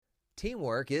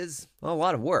Teamwork is a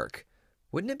lot of work.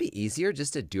 Wouldn't it be easier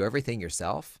just to do everything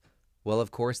yourself? Well, of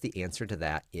course, the answer to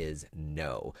that is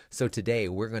no. So today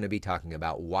we're going to be talking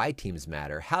about why teams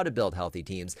matter, how to build healthy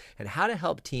teams, and how to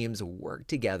help teams work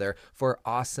together for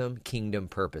awesome kingdom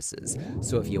purposes.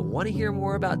 So if you want to hear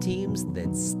more about teams,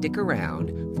 then stick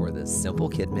around for the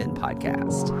Simple Kidmin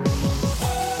podcast.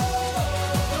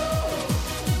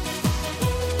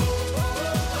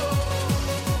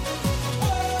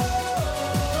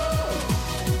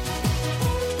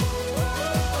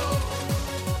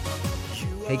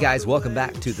 Hey guys, welcome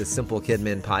back to the Simple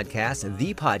Kidmin podcast,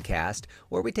 the podcast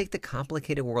where we take the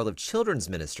complicated world of children's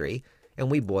ministry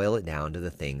and we boil it down to the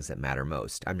things that matter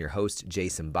most. I'm your host,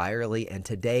 Jason Byerly, and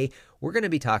today we're going to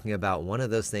be talking about one of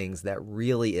those things that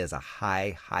really is a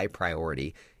high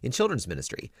priority in children's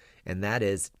ministry, and that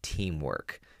is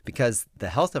teamwork. Because the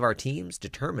health of our teams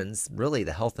determines really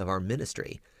the health of our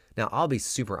ministry. Now, I'll be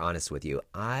super honest with you.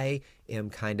 I am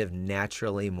kind of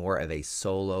naturally more of a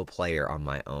solo player on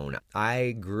my own.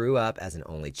 I grew up as an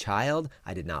only child.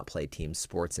 I did not play team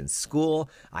sports in school.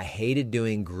 I hated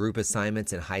doing group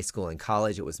assignments in high school and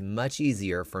college. It was much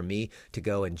easier for me to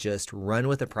go and just run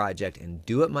with a project and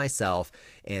do it myself,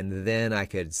 and then I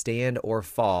could stand or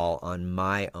fall on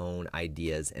my own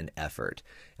ideas and effort.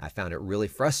 I found it really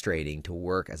frustrating to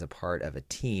work as a part of a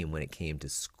team when it came to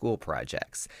school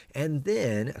projects. And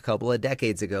then a couple of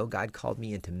decades ago, God called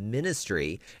me into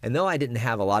ministry. And though I didn't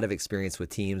have a lot of experience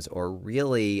with teams or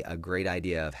really a great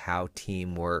idea of how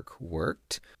teamwork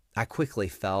worked, I quickly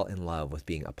fell in love with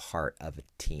being a part of a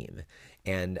team.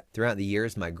 And throughout the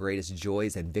years, my greatest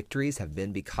joys and victories have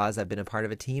been because I've been a part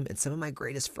of a team. And some of my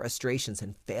greatest frustrations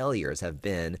and failures have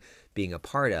been being a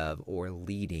part of or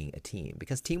leading a team.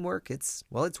 Because teamwork, it's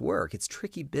work. It's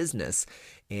tricky business.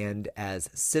 And as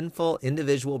sinful,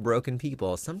 individual, broken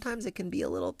people, sometimes it can be a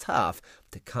little tough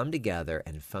to come together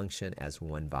and function as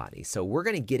one body. So we're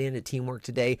going to get into teamwork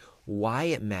today, why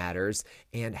it matters,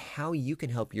 and how you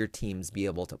can help your teams be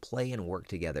able to play and work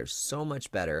together so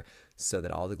much better so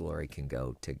that all the glory can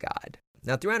go to God.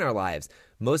 Now, throughout our lives,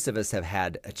 most of us have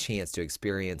had a chance to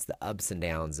experience the ups and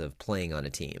downs of playing on a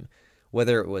team.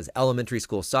 Whether it was elementary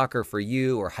school soccer for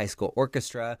you, or high school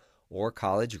orchestra, or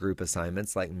college group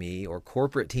assignments like me, or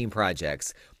corporate team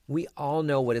projects, we all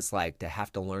know what it's like to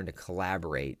have to learn to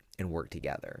collaborate and work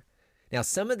together. Now,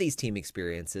 some of these team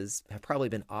experiences have probably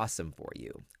been awesome for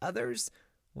you. Others,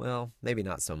 well, maybe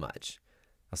not so much.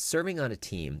 Now, serving on a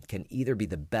team can either be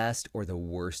the best or the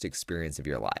worst experience of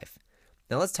your life.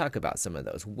 Now, let's talk about some of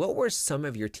those. What were some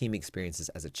of your team experiences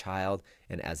as a child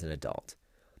and as an adult?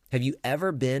 Have you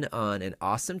ever been on an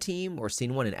awesome team or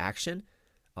seen one in action?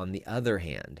 On the other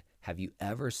hand, have you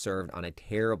ever served on a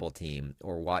terrible team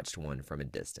or watched one from a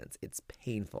distance? It's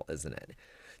painful, isn't it?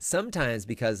 Sometimes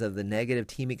because of the negative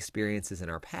team experiences in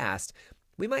our past,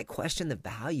 we might question the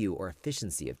value or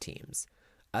efficiency of teams.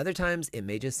 Other times, it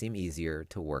may just seem easier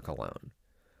to work alone.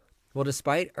 Well,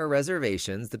 despite our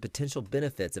reservations, the potential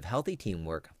benefits of healthy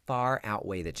teamwork far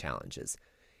outweigh the challenges.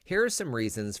 Here are some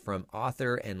reasons from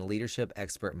author and leadership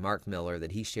expert Mark Miller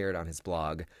that he shared on his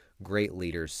blog, Great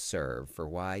Leaders Serve, for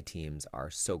why teams are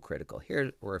so critical.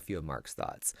 Here were a few of Mark's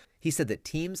thoughts. He said that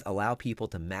teams allow people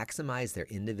to maximize their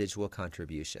individual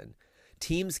contribution.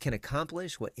 Teams can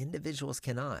accomplish what individuals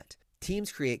cannot.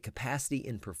 Teams create capacity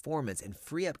in performance and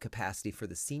free up capacity for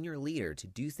the senior leader to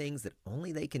do things that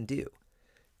only they can do.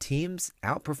 Teams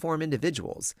outperform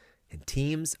individuals, and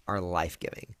teams are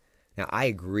life-giving. Now, I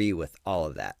agree with all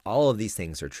of that. All of these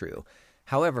things are true.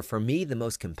 However, for me, the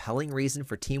most compelling reason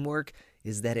for teamwork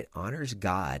is that it honors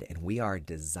God, and we are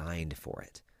designed for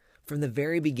it. From the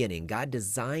very beginning, God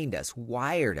designed us,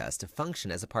 wired us to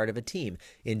function as a part of a team.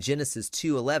 In Genesis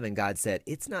 2:11, God said,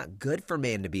 "It's not good for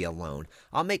man to be alone.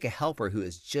 I'll make a helper who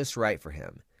is just right for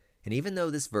him." And even though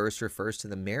this verse refers to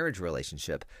the marriage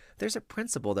relationship, there's a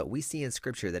principle that we see in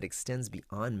Scripture that extends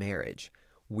beyond marriage.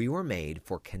 We were made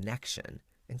for connection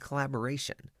and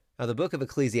collaboration. Now, the book of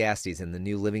Ecclesiastes in the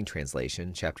New Living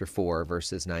Translation, chapter 4,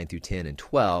 verses 9 through 10 and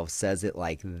 12, says it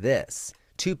like this: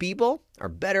 "Two people are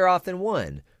better off than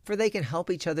one, for they can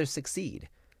help each other succeed.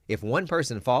 If one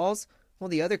person falls, well,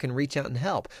 the other can reach out and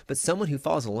help, but someone who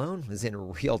falls alone is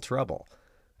in real trouble.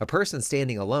 A person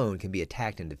standing alone can be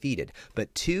attacked and defeated,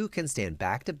 but two can stand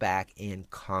back to back and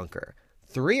conquer.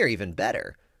 Three are even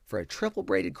better, for a triple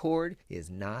braided cord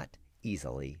is not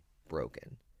easily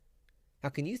broken." Now,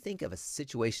 can you think of a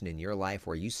situation in your life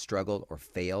where you struggled or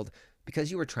failed because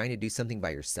you were trying to do something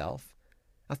by yourself?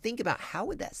 Now, think about how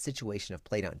would that situation have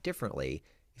played out differently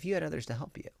if you had others to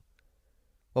help you?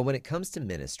 Well, when it comes to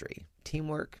ministry,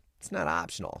 teamwork It's not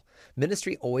optional.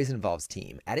 Ministry always involves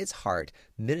team. At its heart,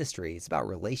 ministry is about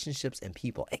relationships and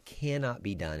people. It cannot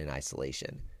be done in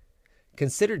isolation.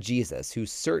 Consider Jesus, who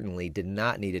certainly did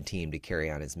not need a team to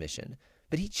carry on his mission,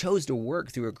 but he chose to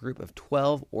work through a group of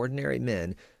 12 ordinary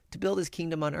men to build his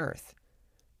kingdom on earth.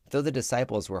 Though the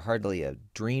disciples were hardly a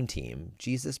dream team,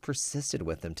 Jesus persisted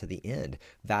with them to the end,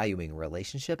 valuing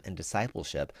relationship and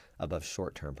discipleship above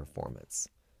short-term performance.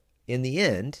 In the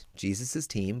end, Jesus'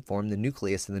 team formed the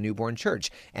nucleus of the newborn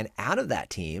church, and out of that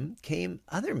team came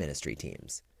other ministry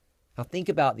teams. Now think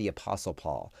about the Apostle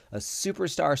Paul, a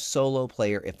superstar solo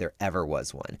player if there ever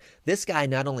was one. This guy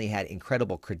not only had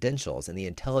incredible credentials and the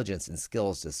intelligence and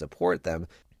skills to support them,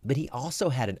 but he also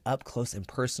had an up-close and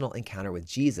personal encounter with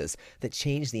Jesus that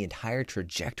changed the entire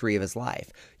trajectory of his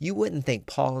life. You wouldn't think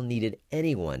Paul needed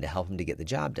anyone to help him to get the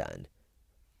job done.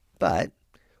 But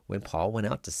when Paul went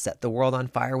out to set the world on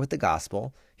fire with the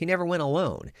gospel, he never went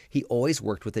alone. He always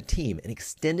worked with a team, an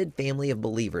extended family of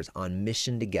believers on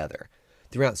mission together.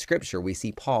 Throughout Scripture, we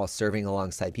see Paul serving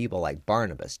alongside people like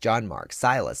Barnabas, John Mark,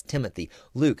 Silas, Timothy,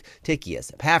 Luke,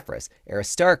 Tychicus, Epaphras,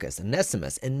 Aristarchus,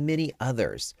 Onesimus, and many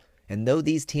others. And though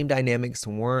these team dynamics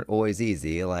weren't always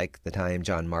easy, like the time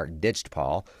John Mark ditched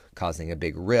Paul, causing a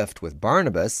big rift with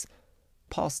Barnabas,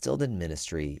 Paul still did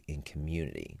ministry in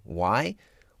community. Why?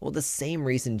 Well, the same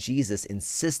reason Jesus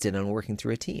insisted on working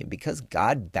through a team, because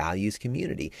God values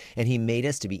community, and he made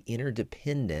us to be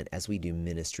interdependent as we do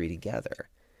ministry together.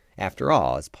 After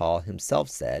all, as Paul himself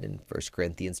said in 1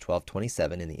 Corinthians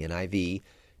 12:27 in the NIV,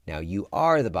 now you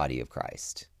are the body of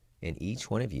Christ, and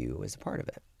each one of you is a part of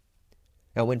it.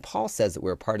 Now, when Paul says that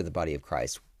we're a part of the body of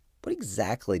Christ, what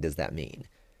exactly does that mean?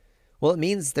 Well, it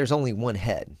means there's only one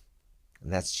head,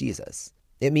 and that's Jesus.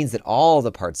 It means that all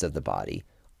the parts of the body,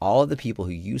 all of the people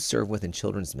who you serve with in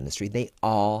children's ministry, they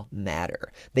all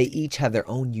matter. They each have their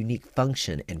own unique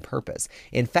function and purpose.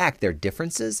 In fact, their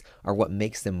differences are what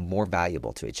makes them more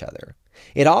valuable to each other.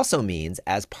 It also means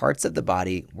as parts of the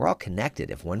body, we're all connected.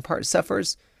 If one part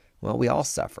suffers, well, we all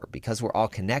suffer. Because we're all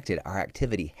connected, our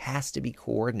activity has to be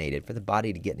coordinated for the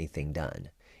body to get anything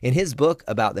done. In his book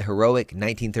about the heroic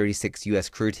 1936 U.S.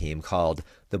 crew team called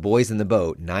The Boys in the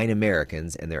Boat, 9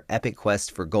 Americans and Their Epic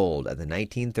Quest for Gold at the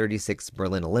 1936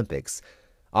 Berlin Olympics,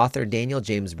 author Daniel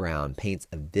James Brown paints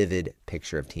a vivid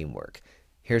picture of teamwork.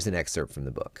 Here's an excerpt from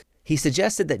the book. He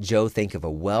suggested that Joe think of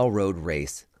a well-rowed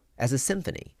race as a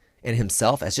symphony, and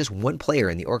himself as just one player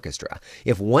in the orchestra.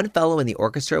 If one fellow in the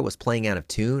orchestra was playing out of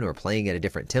tune or playing at a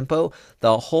different tempo,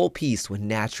 the whole piece would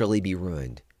naturally be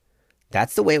ruined.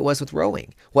 That's the way it was with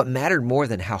rowing. What mattered more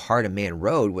than how hard a man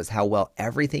rowed was how well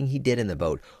everything he did in the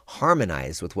boat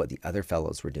harmonized with what the other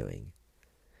fellows were doing.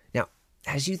 Now,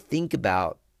 as you think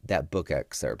about that book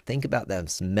excerpt, think about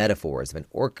those metaphors of an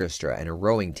orchestra and a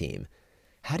rowing team.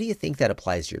 How do you think that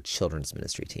applies to your children's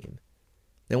ministry team?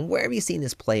 And where have you seen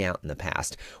this play out in the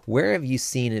past? Where have you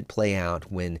seen it play out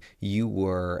when you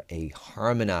were a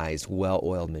harmonized,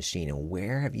 well-oiled machine? And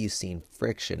where have you seen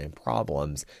friction and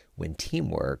problems when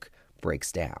teamwork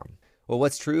breaks down? Well,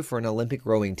 what's true for an Olympic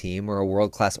rowing team or a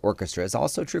world-class orchestra is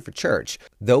also true for church.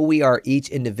 Though we are each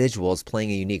individuals playing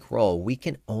a unique role, we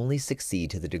can only succeed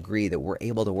to the degree that we're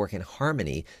able to work in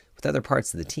harmony with other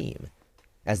parts of the team.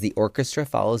 As the orchestra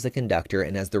follows the conductor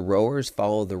and as the rowers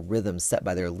follow the rhythm set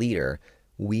by their leader,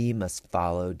 we must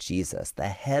follow Jesus, the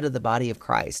head of the body of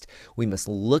Christ. We must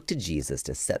look to Jesus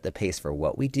to set the pace for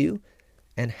what we do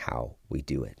and how we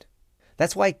do it.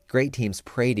 That's why great teams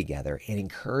pray together and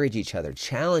encourage each other,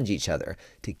 challenge each other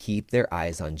to keep their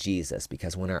eyes on Jesus,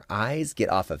 because when our eyes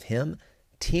get off of him,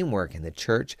 teamwork in the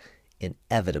church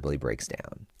inevitably breaks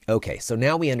down. Okay, so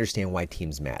now we understand why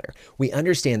teams matter. We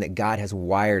understand that God has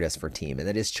wired us for team and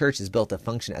that his church is built to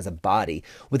function as a body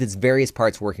with its various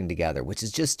parts working together, which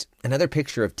is just another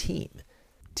picture of team.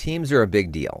 Teams are a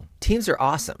big deal. Teams are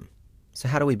awesome. So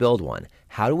how do we build one?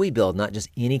 How do we build not just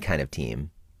any kind of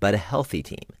team, but a healthy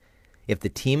team? If the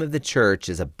team of the church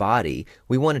is a body,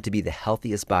 we want it to be the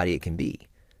healthiest body it can be.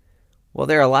 Well,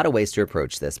 there are a lot of ways to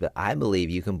approach this, but I believe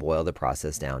you can boil the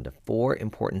process down to 4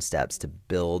 important steps to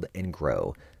build and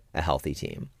grow a healthy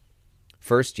team.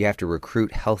 First, you have to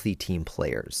recruit healthy team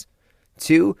players.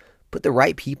 2, put the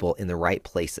right people in the right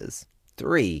places.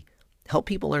 3, help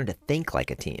people learn to think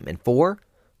like a team. And 4,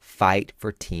 fight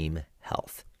for team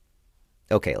health.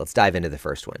 Okay, let's dive into the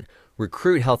first one.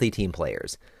 Recruit healthy team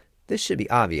players. This should be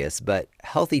obvious, but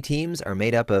healthy teams are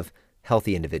made up of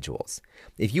healthy individuals.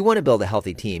 If you want to build a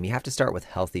healthy team, you have to start with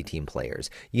healthy team players.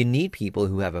 You need people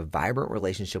who have a vibrant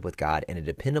relationship with God and a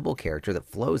dependable character that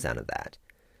flows out of that.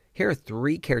 Here are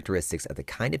 3 characteristics of the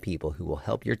kind of people who will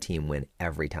help your team win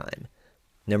every time.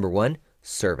 Number 1,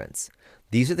 servants.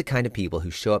 These are the kind of people who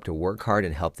show up to work hard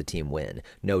and help the team win.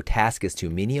 No task is too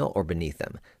menial or beneath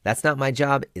them. "That's not my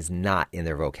job" is not in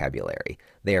their vocabulary.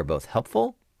 They are both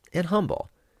helpful and humble.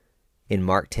 In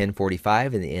Mark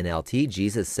 10:45 in the NLT,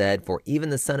 Jesus said, "For even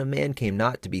the Son of Man came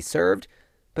not to be served,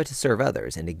 but to serve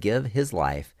others, and to give his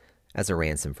life as a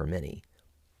ransom for many."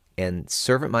 And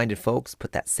servant-minded folks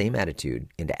put that same attitude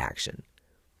into action.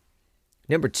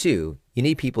 Number 2, you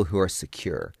need people who are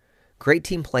secure. Great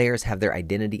team players have their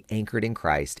identity anchored in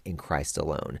Christ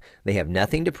alone. They have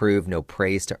nothing to prove, no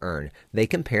praise to earn. They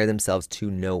compare themselves to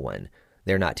no one.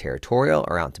 They're not territorial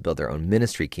or out to build their own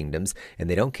ministry kingdoms, and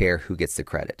they don't care who gets the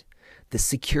credit. The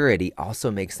security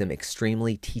also makes them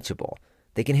extremely teachable.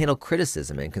 They can handle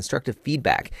criticism and constructive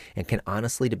feedback and can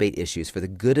honestly debate issues for the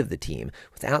good of the team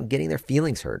without getting their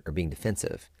feelings hurt or being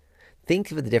defensive.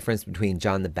 Think of the difference between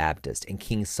John the Baptist and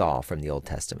King Saul from the Old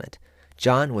Testament.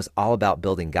 John was all about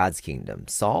building God's kingdom.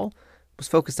 Saul was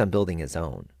focused on building his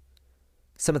own.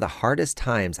 Some of the hardest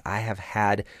times I have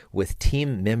had with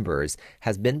team members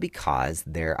has been because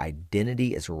their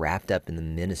identity is wrapped up in the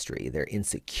ministry. Their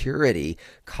insecurity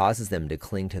causes them to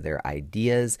cling to their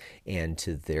ideas and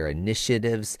to their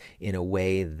initiatives in a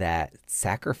way that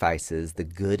sacrifices the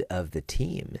good of the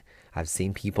team. I've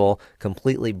seen people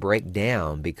completely break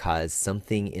down because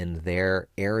something in their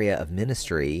area of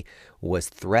ministry was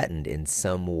threatened in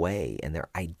some way, and their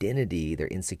identity, their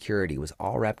insecurity was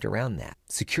all wrapped around that.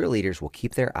 Secure leaders will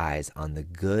keep their eyes on the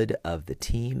good of the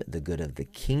team, the good of the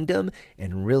kingdom,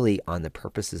 and really on the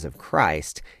purposes of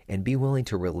Christ, and be willing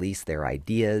to release their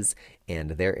ideas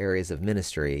and their areas of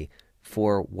ministry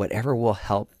for whatever will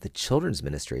help the children's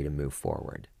ministry to move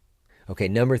forward. Okay,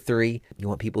 number 3, you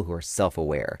want people who are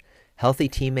self-aware. Healthy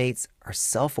teammates are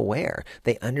self-aware.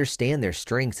 They understand their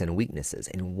strengths and weaknesses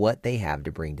and what they have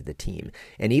to bring to the team.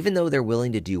 And even though they're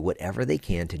willing to do whatever they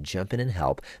can to jump in and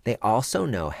help, they also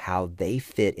know how they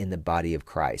fit in the body of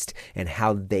Christ and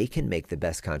how they can make the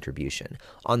best contribution.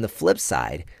 On the flip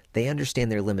side, they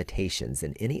understand their limitations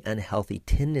and any unhealthy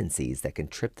tendencies that can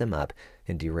trip them up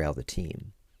and derail the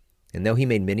team. And though he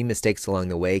made many mistakes along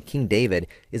the way, King David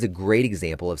is a great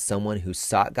example of someone who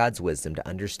sought God's wisdom to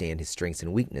understand his strengths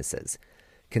and weaknesses.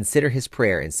 Consider his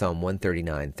prayer in Psalm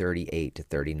 139,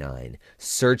 38-39.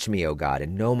 "Search me, O God,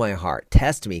 and know my heart.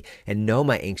 Test me and know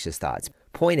my anxious thoughts.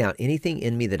 Point out anything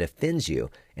in me that offends you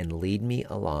and lead me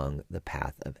along the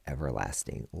path of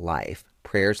everlasting life."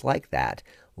 Prayers like that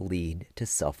lead to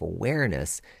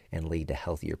self-awareness and lead to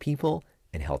healthier people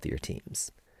and healthier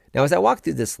teams. Now, as I walk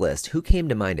through this list, who came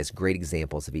to mind as great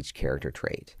examples of each character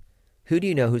trait? Who do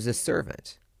you know who's a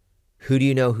servant? Who do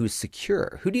you know who's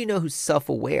secure? Who do you know who's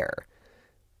self-aware?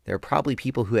 There are probably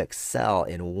people who excel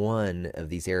in one of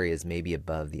these areas, maybe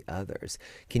above the others.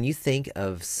 Can you think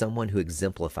of someone who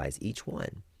exemplifies each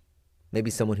one? Maybe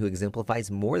someone who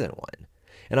exemplifies more than one.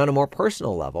 And on a more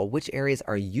personal level, which areas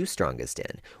are you strongest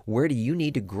in? Where do you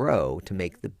need to grow to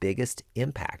make the biggest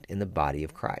impact in the body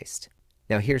of Christ?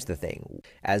 Now, here's the thing.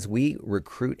 As we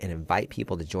recruit and invite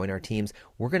people to join our teams,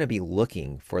 we're going to be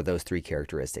looking for those 3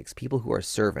 characteristics, people who are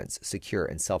servants, secure,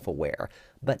 and self-aware.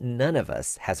 But none of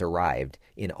us has arrived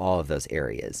in all of those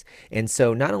areas. And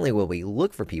so not only will we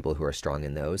look for people who are strong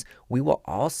in those, we will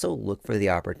also look for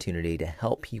the opportunity to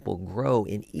help people grow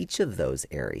in each of those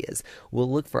areas.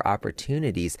 We'll look for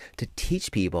opportunities to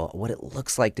teach people what it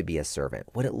looks like to be a servant,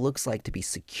 what it looks like to be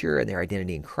secure in their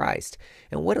identity in Christ,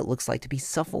 and what it looks like to be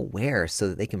self-aware so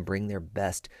that they can bring their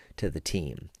best to the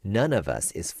team. None of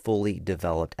us is fully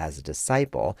developed as a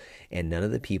disciple, and none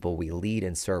of the people we lead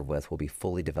and serve with will be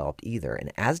fully developed either.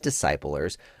 And as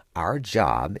disciplers, our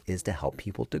job is to help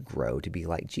people to grow to be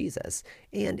like Jesus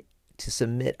and to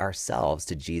submit ourselves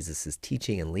to Jesus'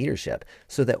 teaching and leadership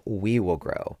so that we will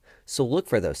grow. So look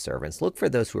for those servants, look for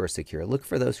those who are secure, look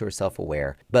for those who are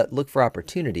self-aware, but look for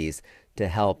opportunities to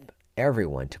help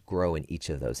everyone to grow in each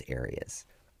of those areas.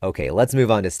 Okay, let's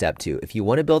move on to step 2. If you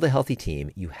want to build a healthy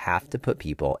team, you have to put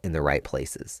people in the right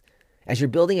places. As you're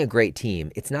building a great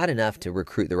team, it's not enough to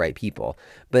recruit the right people,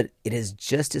 but it is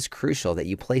just as crucial that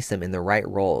you place them in the right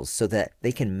roles so that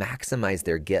they can maximize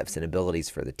their gifts and abilities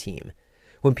for the team.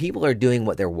 When people are doing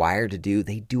what they're wired to do,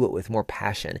 they do it with more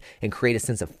passion and create a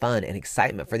sense of fun and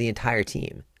excitement for the entire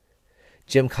team.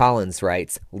 Jim Collins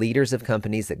writes, "Leaders of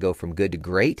companies that go from good to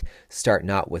great start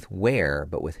not with where,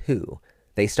 but with who.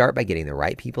 They start by getting the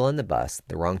right people on the bus,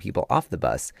 the wrong people off the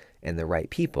bus, and the right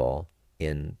people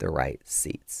in the right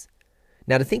seats."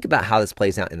 Now, to think about how this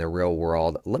plays out in the real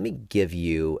world, let me give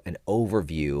you an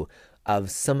overview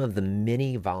of some of the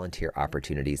many volunteer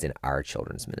opportunities in our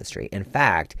children's ministry. In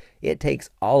fact, it takes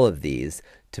all of these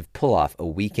to pull off a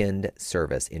weekend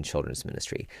service in children's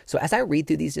ministry. So as I read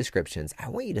through these descriptions, I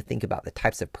want you to think about the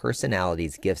types of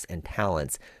personalities, gifts, and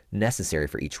talents necessary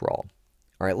for each role.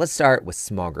 All right, let's start with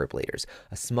small group leaders.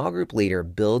 A small group leader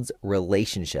builds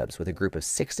relationships with a group of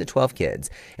 6 to 12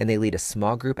 kids, and they lead a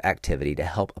small group activity to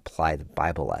help apply the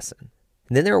Bible lesson.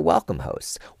 And then there are welcome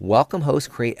hosts. Welcome hosts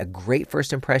create a great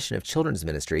first impression of children's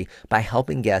ministry by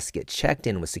helping guests get checked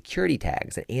in with security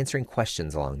tags and answering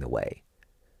questions along the way.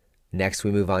 Next,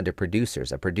 we move on to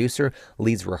producers. A producer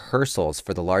leads rehearsals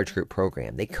for the large group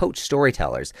program. They coach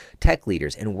storytellers, tech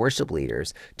leaders, and worship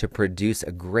leaders to produce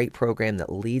a great program that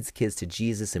leads kids to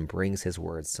Jesus and brings his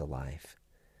words to life.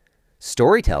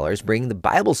 Storytellers bring the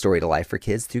Bible story to life for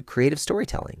kids through creative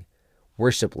storytelling.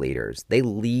 Worship leaders, they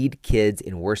lead kids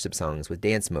in worship songs with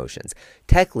dance motions.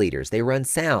 Tech leaders, they run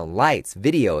sound, lights,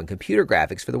 video, and computer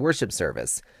graphics for the worship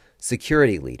service.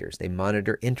 Security leaders, they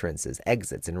monitor entrances,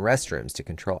 exits, and restrooms to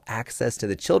control access to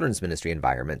the children's ministry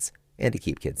environments and to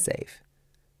keep kids safe.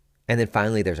 And then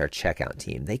finally, there's our checkout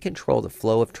team. They control the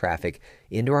flow of traffic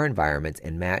into our environments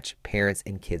and match parents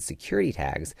and kids' security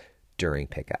tags during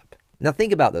pickup. Now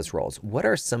think about those roles. What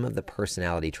are some of the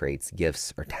personality traits,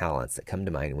 gifts, or talents that come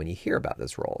to mind when you hear about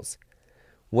those roles?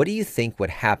 What do you think would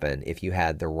happen if you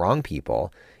had the wrong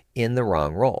people in the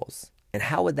wrong roles? And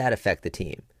how would that affect the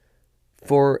team?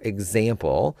 For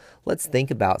example, let's think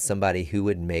about somebody who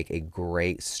would make a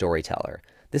great storyteller.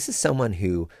 This is someone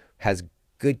who has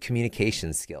good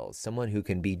communication skills, someone who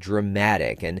can be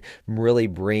dramatic and really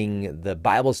bring the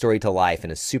Bible story to life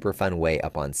in a super fun way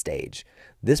up on stage.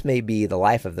 This may be the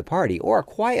life of the party, or a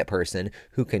quiet person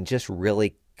who can just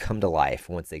really come to life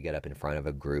once they get up in front of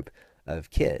a group of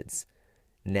kids.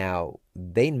 Now,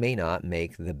 they may not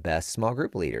make the best small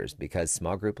group leaders because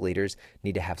small group leaders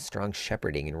need to have strong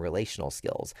shepherding and relational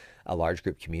skills. A large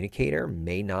group communicator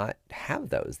may not have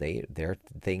those. Their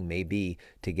thing may be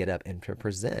to get up and to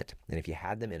present. And if you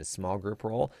had them in a small group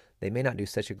role, they may not do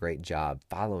such a great job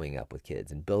following up with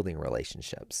kids and building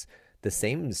relationships. The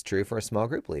same is true for a small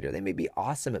group leader. They may be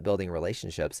awesome at building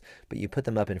relationships, but you put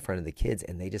them up in front of the kids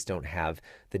and they just don't have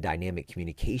the dynamic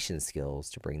communication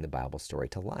skills to bring the Bible story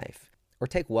to life. Or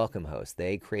take welcome hosts.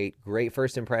 They create great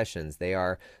first impressions. They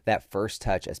are that first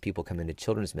touch as people come into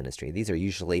children's ministry. These are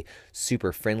usually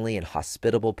super friendly and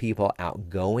hospitable people,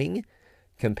 outgoing.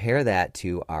 Compare that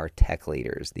to our tech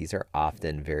leaders. These are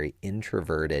often very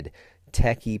introverted,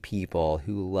 techie people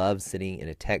who love sitting in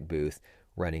a tech booth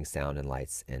running sound and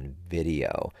lights and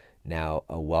video. Now,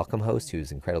 a welcome host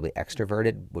who's incredibly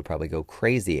extroverted would probably go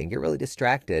crazy and get really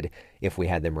distracted if we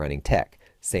had them running tech.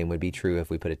 Same would be true if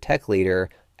we put a tech leader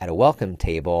at a welcome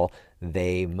table.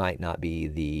 They might not be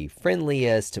the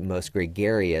friendliest, most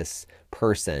gregarious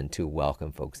person to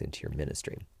welcome folks into your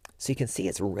ministry. So you can see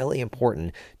it's really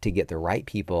important to get the right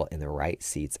people in the right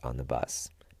seats on the bus.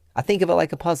 I think of it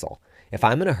like a puzzle. If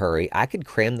I'm in a hurry, I could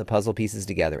cram the puzzle pieces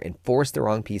together and force the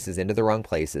wrong pieces into the wrong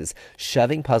places,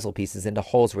 shoving puzzle pieces into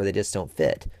holes where they just don't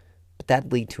fit. But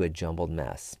that'd lead to a jumbled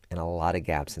mess and a lot of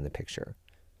gaps in the picture.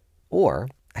 Or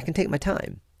I can take my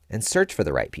time and search for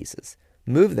the right pieces,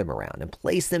 move them around, and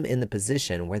place them in the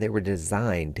position where they were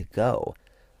designed to go.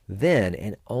 Then,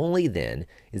 and only then,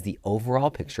 is the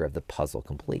overall picture of the puzzle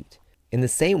complete. In the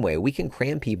same way, we can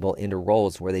cram people into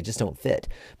roles where they just don't fit.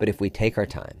 But if we take our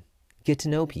time, get to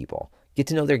know people, get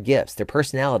to know their gifts, their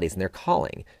personalities, and their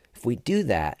calling, if we do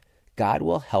that, God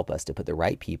will help us to put the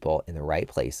right people in the right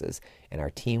places, and our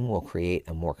team will create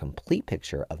a more complete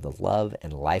picture of the love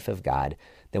and life of God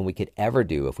than we could ever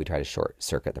do if we try to short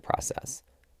circuit the process.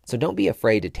 So don't be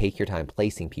afraid to take your time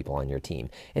placing people on your team,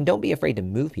 and don't be afraid to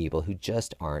move people who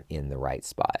just aren't in the right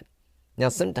spot. Now,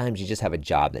 sometimes you just have a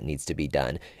job that needs to be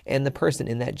done, and the person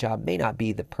in that job may not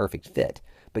be the perfect fit,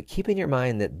 but keep in your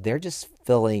mind that they're just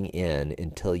filling in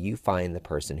until you find the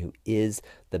person who is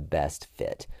the best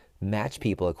fit. Match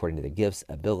people according to their gifts,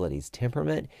 abilities,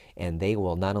 temperament, and they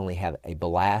will not only have a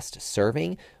blast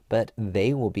serving, but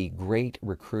they will be great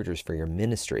recruiters for your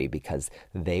ministry because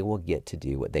they will get to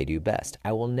do what they do best.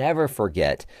 I will never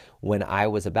forget when I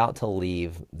was about to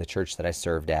leave the church that I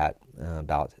served at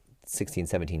about 16,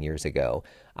 17 years ago.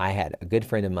 I had a good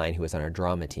friend of mine who was on our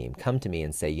drama team come to me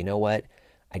and say, you know what?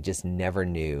 I just never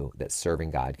knew that serving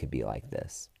God could be like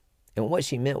this. And what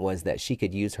she meant was that she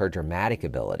could use her dramatic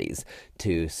abilities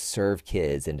to serve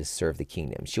kids and to serve the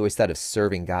kingdom. She always thought of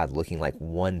serving God looking like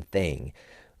one thing.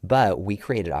 But we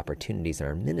created opportunities in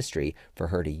our ministry for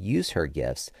her to use her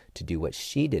gifts to do what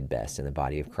she did best in the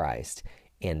body of Christ.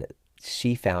 And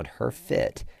she found her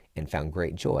fit and found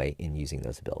great joy in using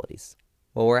those abilities.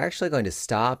 Well, we're actually going to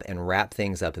stop and wrap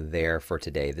things up there for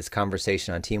today. This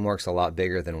conversation on teamwork's a lot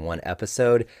bigger than one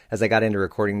episode. As I got into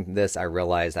recording this, I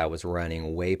realized I was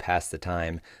running way past the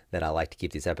time that I like to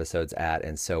keep these episodes at,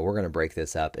 and so we're going to break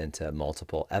this up into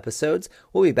multiple episodes.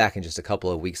 We'll be back in just a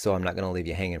couple of weeks, so I'm not going to leave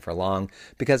you hanging for long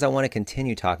because I want to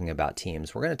continue talking about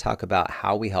teams. We're going to talk about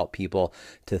how we help people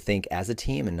to think as a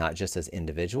team and not just as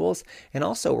individuals, and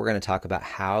also we're going to talk about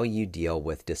how you deal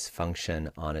with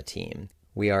dysfunction on a team.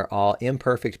 We are all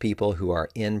imperfect people who are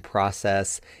in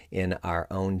process in our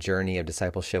own journey of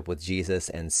discipleship with Jesus.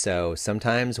 And so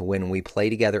sometimes when we play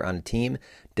together on a team,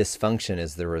 dysfunction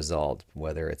is the result,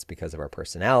 whether it's because of our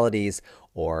personalities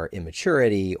or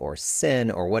immaturity or sin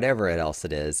or whatever else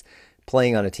it is.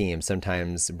 Playing on a team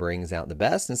sometimes brings out the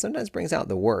best and sometimes brings out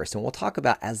the worst. And we'll talk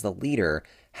about, as the leader,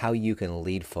 how you can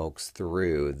lead folks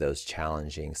through those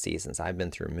challenging seasons. I've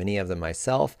been through many of them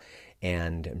myself,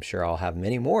 and I'm sure I'll have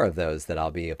many more of those that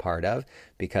I'll be a part of,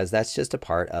 because that's just a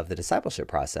part of the discipleship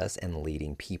process and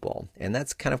leading people. And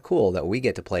that's kind of cool that we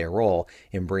get to play a role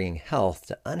in bringing health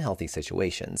to unhealthy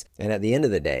situations. And at the end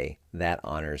of the day, that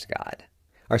honors God.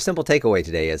 Our simple takeaway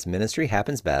today is ministry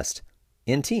happens best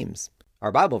in teams.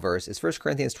 Our Bible verse is 1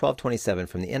 Corinthians 12:27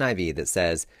 from the NIV that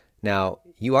says, "Now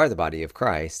you are the body of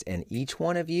Christ, and each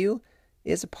one of you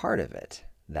is a part of it."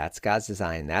 That's God's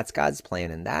design, that's God's plan,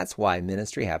 and that's why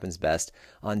ministry happens best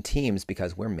on teams,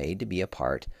 because we're made to be a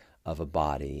part of a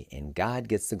body, and God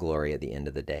gets the glory at the end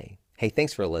of the day. Hey,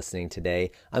 thanks for listening today.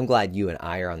 I'm glad you and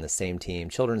I are on the same team.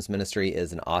 Children's ministry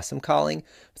is an awesome calling.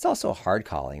 It's also a hard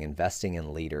calling, investing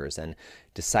in leaders and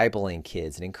discipling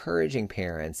kids and encouraging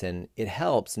parents, and it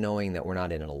helps knowing that we're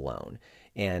not in it alone.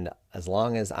 And as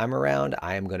long as I'm around,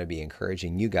 I am going to be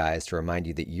encouraging you guys to remind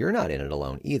you that you're not in it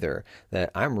alone either,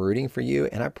 that I'm rooting for you,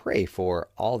 and I pray for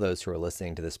all those who are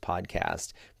listening to this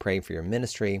podcast, praying for your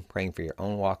ministry, praying for your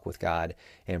own walk with God,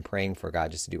 and praying for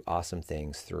God just to do awesome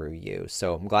things through you.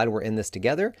 So I'm glad we're in this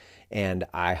together, and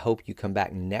I hope you come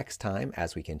back next time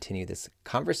as we continue this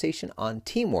conversation on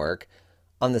teamwork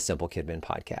on the Simple Kidmin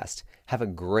podcast. Have a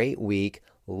great week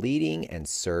leading and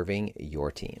serving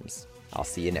your teams. I'll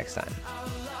see you next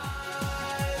time.